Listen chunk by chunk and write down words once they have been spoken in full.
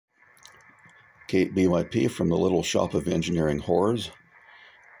Kate BYP from the Little Shop of Engineering Horrors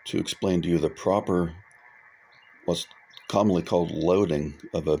to explain to you the proper, what's commonly called loading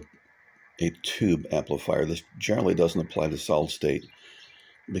of a tube amplifier. This generally doesn't apply to solid state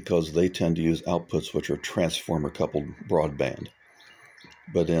because they tend to use outputs which are transformer coupled broadband.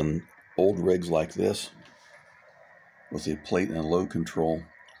 But in old rigs like this, with the plate and load control,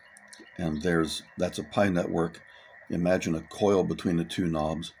 and that's a pi network. Imagine a coil between the two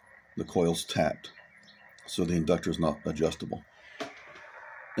knobs. The coil's tapped, so the inductor is not adjustable.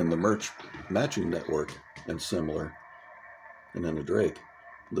 In the matching network and similar, and in the Drake,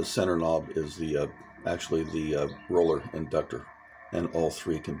 the center knob is actually the roller inductor, and all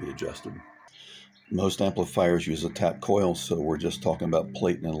three can be adjusted. Most amplifiers use a tap coil, so we're just talking about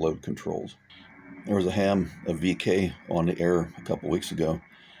plate and load controls. There was a ham of VK on the air a couple weeks ago,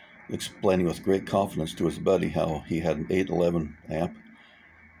 explaining with great confidence to his buddy how he had an 811 amp.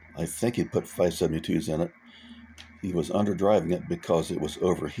 I think he put 572s in it. He was underdriving it because it was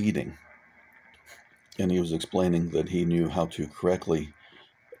overheating. And he was explaining that he knew how to correctly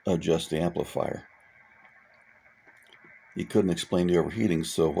adjust the amplifier. He couldn't explain the overheating,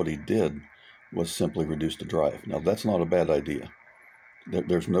 so what he did was simply reduce the drive. Now, that's not a bad idea.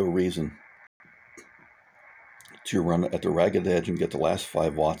 There's no reason to run it at the ragged edge and get the last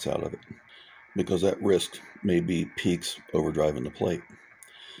 5 watts out of it, because that risk may be peaks overdriving the plate.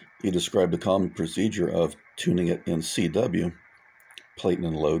 He described the common procedure of tuning it in CW, plate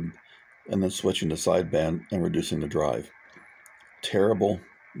and load, and then switching to sideband and reducing the drive. Terrible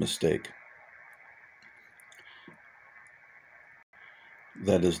mistake.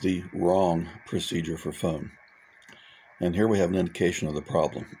 That is the wrong procedure for phone. And here we have an indication of the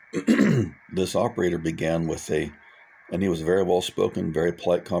problem. This operator began with and he was very well spoken, very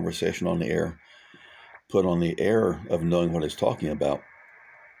polite conversation on the air, put on the air of knowing what he's talking about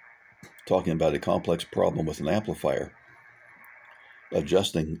a complex problem with an amplifier,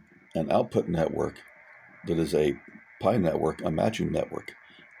 adjusting an output network that is a pi network, a matching network.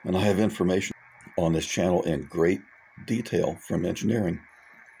 And I have information on this channel in great detail from engineering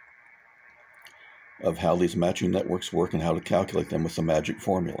of how these matching networks work and how to calculate them with the magic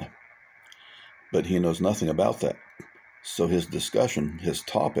formula. But he knows nothing about that. So his discussion, his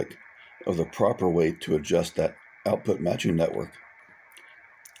topic of the proper way to adjust that output matching network,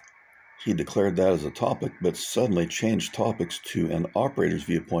 he declared that as a topic, but suddenly changed topics to an operator's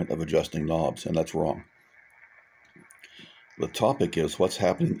viewpoint of adjusting knobs, and that's wrong. The topic is what's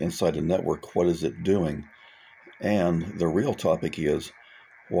happening inside the network, what is it doing, and the real topic is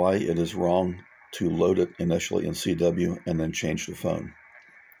why it is wrong to load it initially in CW and then change the phone.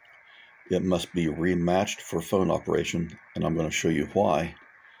 It must be rematched for phone operation, and I'm going to show you why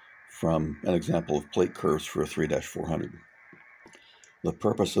from an example of plate curves for a 3-400. The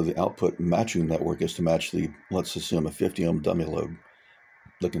purpose of the output matching network is to match let's assume a 50 ohm dummy load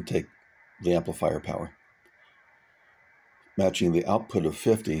that can take the amplifier power. Matching the output of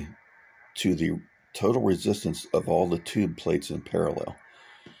 50 to the total resistance of all the tube plates in parallel.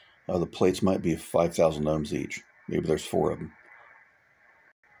 The plates might be 5,000 ohms each. Maybe there's 4 of them.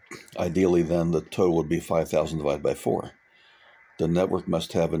 Ideally, then, the total would be 5,000 divided by 4. The network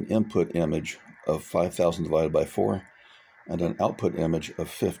must have an input image of 5,000 divided by 4 and an output image of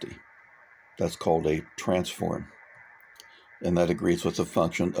 50. That's called a transform. And that agrees with the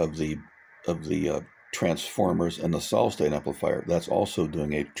function of the transformers in the solid-state amplifier. That's also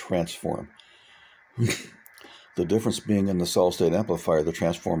doing a transform. The difference being in the solid-state amplifier, the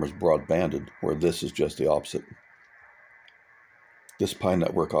transformer is broad-banded, where this is just the opposite. This pi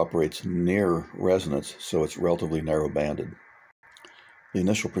network operates near resonance, so it's relatively narrow-banded. The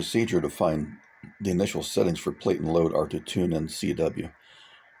initial procedure to find the initial settings for plate and load are to tune in CW.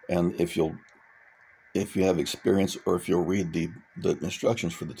 And if you have experience, or if you'll read the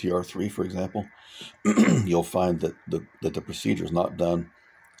instructions for the TR3, for example, you'll find that the procedure is not done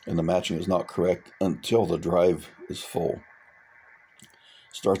and the matching is not correct until the drive is full.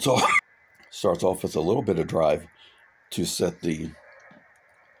 Starts off with a little bit of drive to set the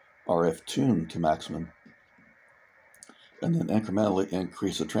RF tune to maximum, and then incrementally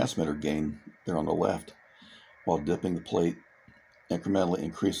increase the transmitter gain there on the left while dipping the plate, incrementally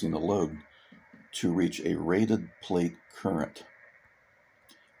increasing the load to reach a rated plate current.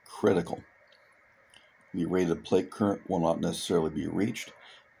 Critical. The rated plate current will not necessarily be reached,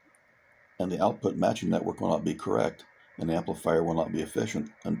 and the output matching network will not be correct, and the amplifier will not be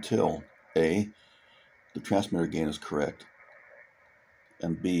efficient until A, the transmitter gain is correct,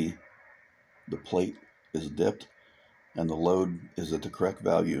 and B, the plate is dipped and the load is at the correct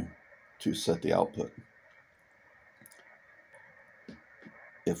value to set the output.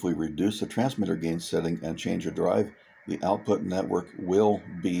 if we reduce the transmitter gain setting and change the drive, the output network will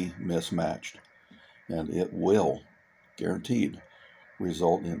be mismatched, and it will, guaranteed,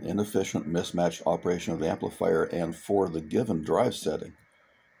 result in inefficient mismatched operation of the amplifier. And for the given drive setting,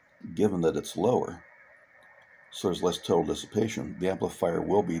 given that it's lower, so there's less total dissipation, the amplifier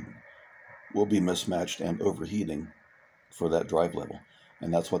will be mismatched and overheating for that drive level.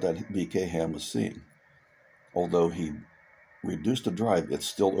 And that's what that BK ham was seeing. Although he reduced the drive, it's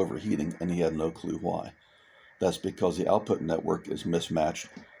still overheating, and he had no clue why. That's because the output network is mismatched,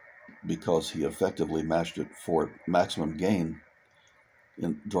 because he effectively matched it for maximum gain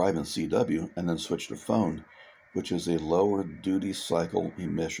in drive in CW and then switched to phone, which is a lower duty cycle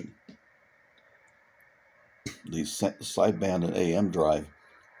emission. The sideband and AM drive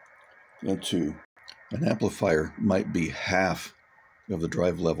into an amplifier might be half of the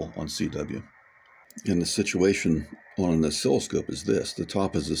drive level on CW. And the situation on an oscilloscope is this. The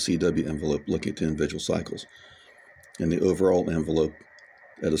top is the CW envelope looking at the individual cycles. And the overall envelope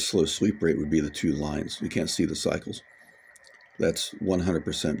at a slow sweep rate would be the two lines. You can't see the cycles. That's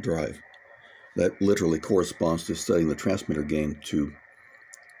 100% drive. That literally corresponds to setting the transmitter gain to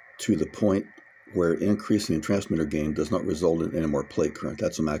the point where increasing the transmitter gain does not result in any more plate current.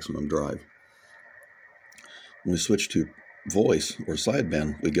 That's a maximum drive. When we switch to voice or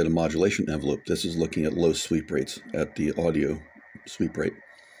sideband, we get a modulation envelope. This is looking at low sweep rates at the audio sweep rate.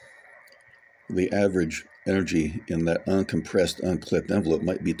 The average energy in that uncompressed, unclipped envelope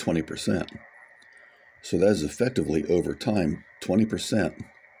might be 20%. So that is effectively, over time, 20%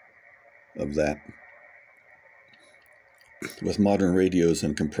 of that. With modern radios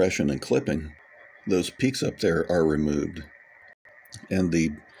and compression and clipping, those peaks up there are removed. And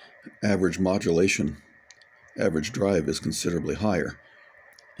the average modulation, average drive is considerably higher.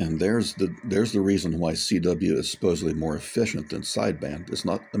 And there's the reason why CW is supposedly more efficient than sideband. It's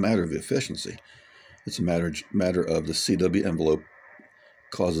not a matter of efficiency. It's a matter of the CW envelope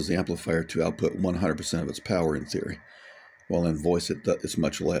causes the amplifier to output 100% of its power in theory, while in voice it's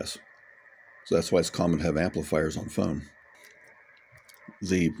much less. So that's why it's common to have amplifiers on phone.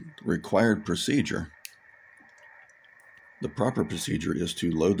 The required procedure, the proper procedure, is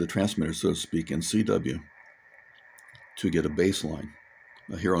to load the transmitter, so to speak, in CW to get a baseline.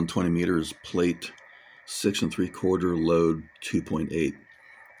 Here on 20 meters, plate 6 3/4, load 2.8.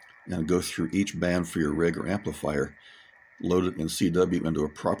 And go through each band for your rig or amplifier, load it in CW into a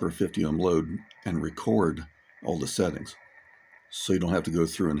proper 50 ohm load, and record all the settings, so you don't have to go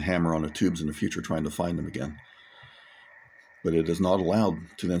through and hammer on the tubes in the future trying to find them again. But it is not allowed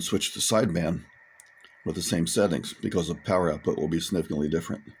to then switch to sideband with the same settings, because the power output will be significantly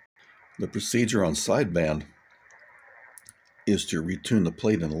different. The procedure on sideband is to retune the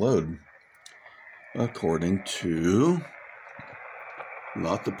plate and load according to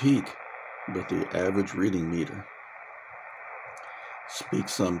not the peak, but the average reading meter. Speak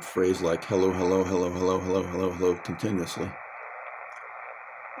some phrase like hello, hello, hello, hello, hello, hello, hello continuously.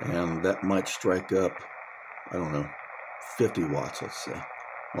 And that might strike up, I don't know, 50 watts, let's say,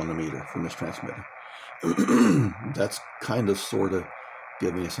 on the meter from this transmitter. That's kind of sort of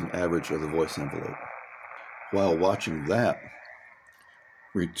giving us an average of the voice envelope. While watching that,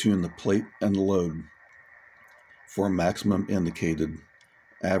 retune the plate and load for maximum indicated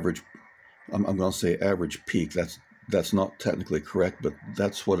average. I'm going to say average peak. That's not technically correct, but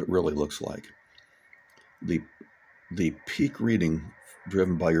that's what it really looks like. The peak reading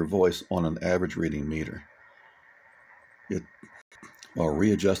driven by your voice on an average reading meter. While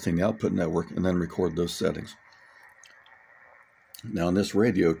readjusting the output network, and then record those settings. Now in this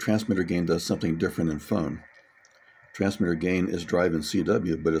radio, transmitter gain does something different in phone. Transmitter gain is drive in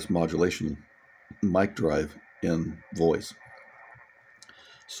CW, but it's modulation mic drive in voice.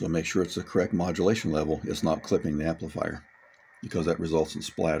 So make sure it's the correct modulation level. It's not clipping the amplifier, because that results in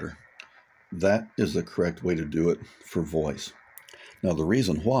splatter. That is the correct way to do it for voice. Now the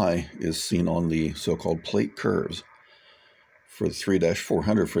reason why is seen on the so-called plate curves. For the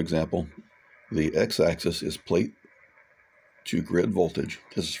 3-400, for example, the x-axis is plate to grid voltage.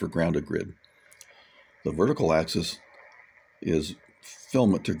 This is for grounded grid. The vertical axis is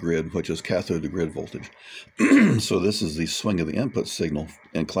filament to grid, which is cathode to grid voltage. So this is the swing of the input signal.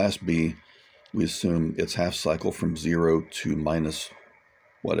 In Class B, we assume it's half cycle from 0 to minus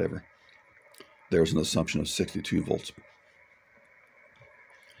whatever. There's an assumption of 62 volts.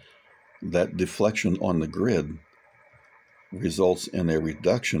 That deflection on the grid results in a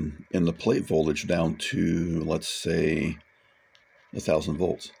reduction in the plate voltage down to, let's say, 1,000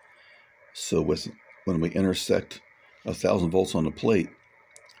 volts. So when we intersect 1,000 volts on the plate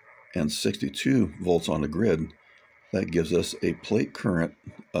and 62 volts on the grid, That gives us a plate current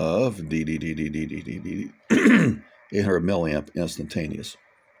of 800 milliamp instantaneous.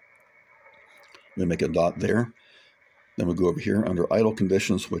 We make a dot there. Then we go over here under idle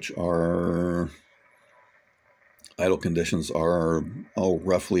conditions, which are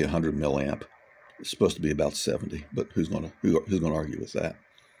roughly 100 milliamp. It's supposed to be about 70, but who's going to argue with that?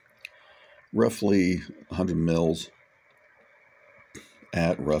 Roughly 100 mils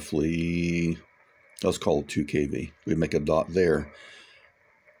at roughly, let's call it 2 kV. We make a dot there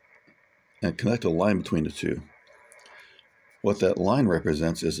and connect a line between the two. What that line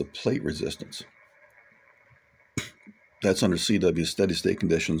represents is a plate resistance. That's under CW steady state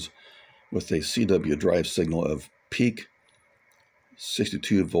conditions with a CW drive signal of peak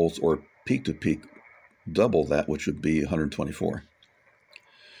 62 volts or peak to peak double that, which would be 124.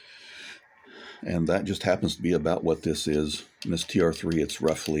 And that just happens to be about what this is. In this TR3, it's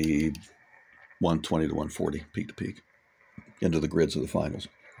roughly 120 to 140 peak to peak into the grids of the finals.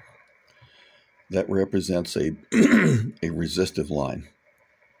 That represents a resistive line.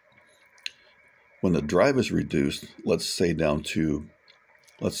 When the drive is reduced, let's say down to,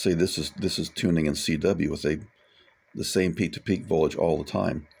 let's say this is tuning in CW with the same peak to peak voltage all the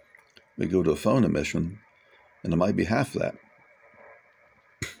time. We go to a phone emission, and it might be half that.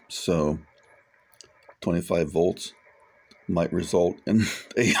 So 25 volts might result in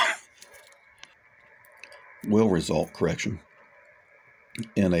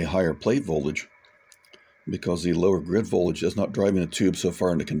in a higher plate voltage, because the lower grid voltage is not driving the tube so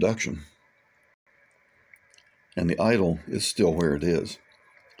far into conduction. And the idle is still where it is.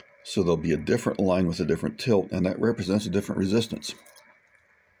 So there'll be a different line with a different tilt, and that represents a different resistance.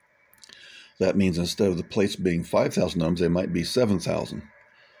 That means instead of the plates being 5,000 ohms, they might be 7,000.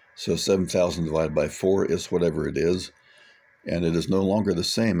 So 7,000 divided by 4 is whatever it is, and it is no longer the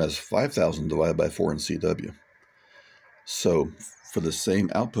same as 5,000 divided by 4 in CW. So for the same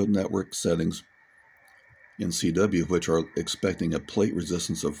output network settings in CW, which are expecting a plate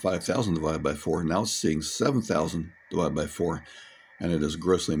resistance of 5,000 divided by 4, now seeing 7,000 divided by 4, and it is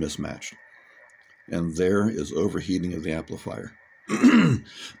grossly mismatched. And there is overheating of the amplifier.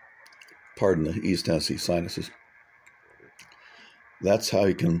 Pardon the East Tennessee sinuses. That's how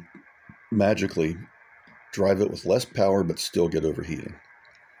you can magically drive it with less power but still get overheating.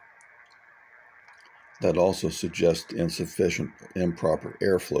 That also suggests insufficient, improper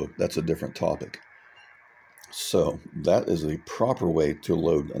airflow. That's a different topic. So that is the proper way to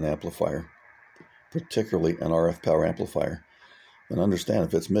load an amplifier, particularly an RF power amplifier. And understand,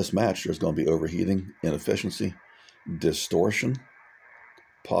 if it's mismatched, there's going to be overheating, inefficiency, distortion,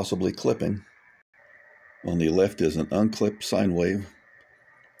 possibly clipping. On the left is an unclipped sine wave.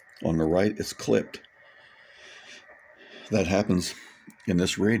 On the right, it's clipped. That happens in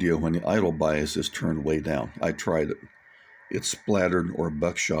this radio when the idle bias is turned way down. I tried it. It's splattered or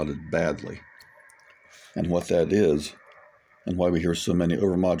buckshotted badly. And what that is, and why we hear so many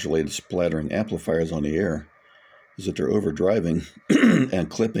overmodulated splattering amplifiers on the air, is that they're overdriving and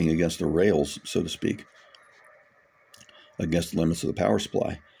clipping against the rails, so to speak, against the limits of the power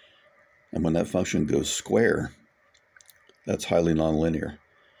supply. And when that function goes square, that's highly nonlinear.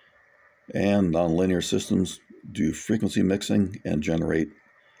 And nonlinear systems do frequency mixing and generate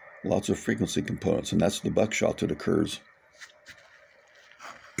lots of frequency components, and that's the buckshot that occurs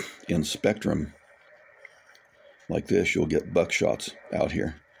in spectrum. Like this, you'll get buckshots out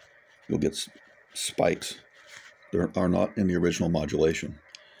here. You'll get spikes. They are not in the original modulation.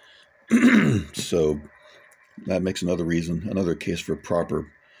 So that makes another reason, another case for proper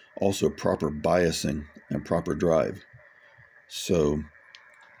biasing and proper drive. So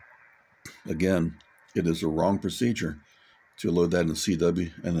again, it is a wrong procedure to load that in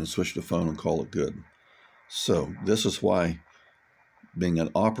CW and then switch to phone and call it good. So this is why being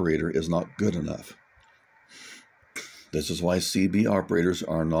an operator is not good enough. This is why CB operators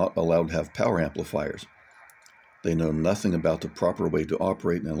are not allowed to have power amplifiers. They know nothing about the proper way to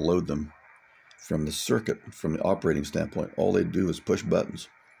operate and load them from the circuit, from the operating standpoint. All they do is push buttons.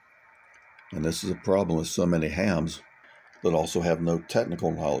 And this is a problem with so many hams that also have no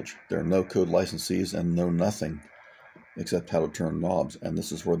technical knowledge. There are no code licensees and know nothing except how to turn knobs. And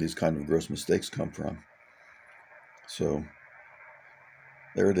this is where these kind of gross mistakes come from. So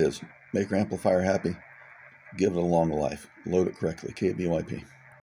there it is. Make your amplifier happy. Give it a long life. Load it correctly. KBYP.